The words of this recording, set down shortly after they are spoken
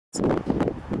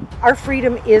Our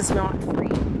freedom is not free.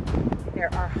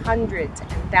 There are hundreds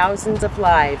and thousands of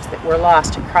lives that were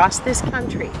lost across this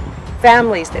country,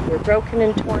 families that were broken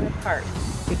and torn apart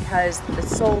because the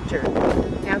soldier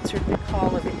answered the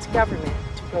call of its government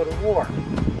to go to war.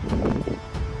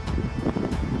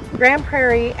 Grande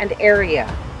Prairie and area,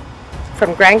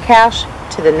 from Grande Cache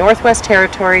to the Northwest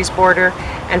Territories border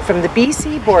and from the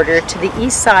BC border to the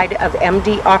east side of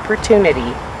MD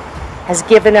Opportunity, has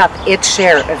given up its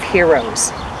share of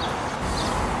heroes.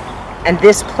 And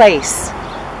this place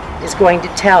is going to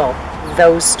tell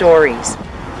those stories.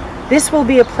 This will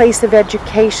be a place of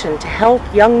education to help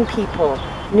young people,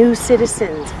 new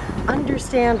citizens,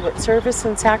 understand what service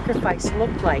and sacrifice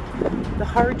look like, the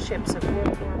hardships of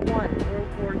World War I,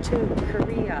 World War II,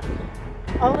 Korea,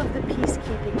 all of the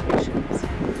peacekeeping missions,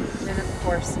 and then of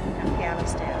course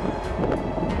Afghanistan.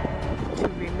 To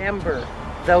remember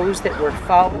those that were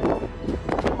fallen,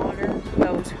 honor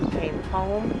those who came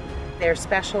home, their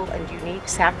special and unique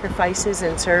sacrifices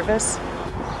and service.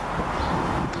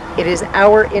 It is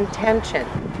our intention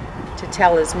to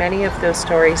tell as many of those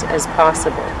stories as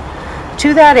possible.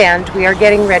 To that end, we are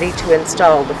getting ready to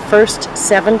install the first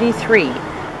 73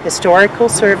 historical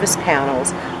service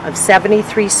panels of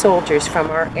 73 soldiers from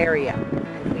our area,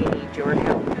 and we need your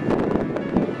help.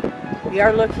 We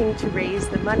are looking to raise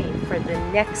the money for the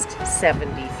next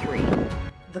 73.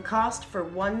 The cost for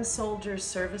one soldier's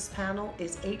service panel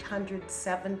is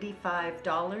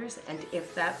 $875, and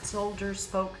if that soldier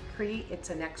spoke Cree, it's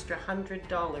an extra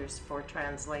 $100 for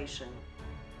translation.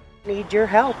 Need your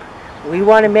help. We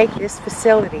want to make this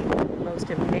facility the most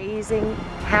amazing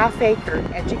half-acre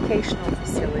educational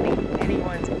facility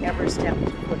anyone's ever stepped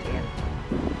foot in.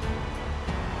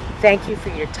 Thank you for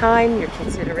your time, your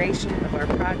consideration of our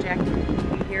project.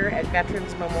 We here at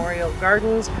Veterans Memorial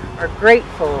Gardens are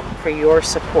grateful for your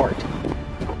support.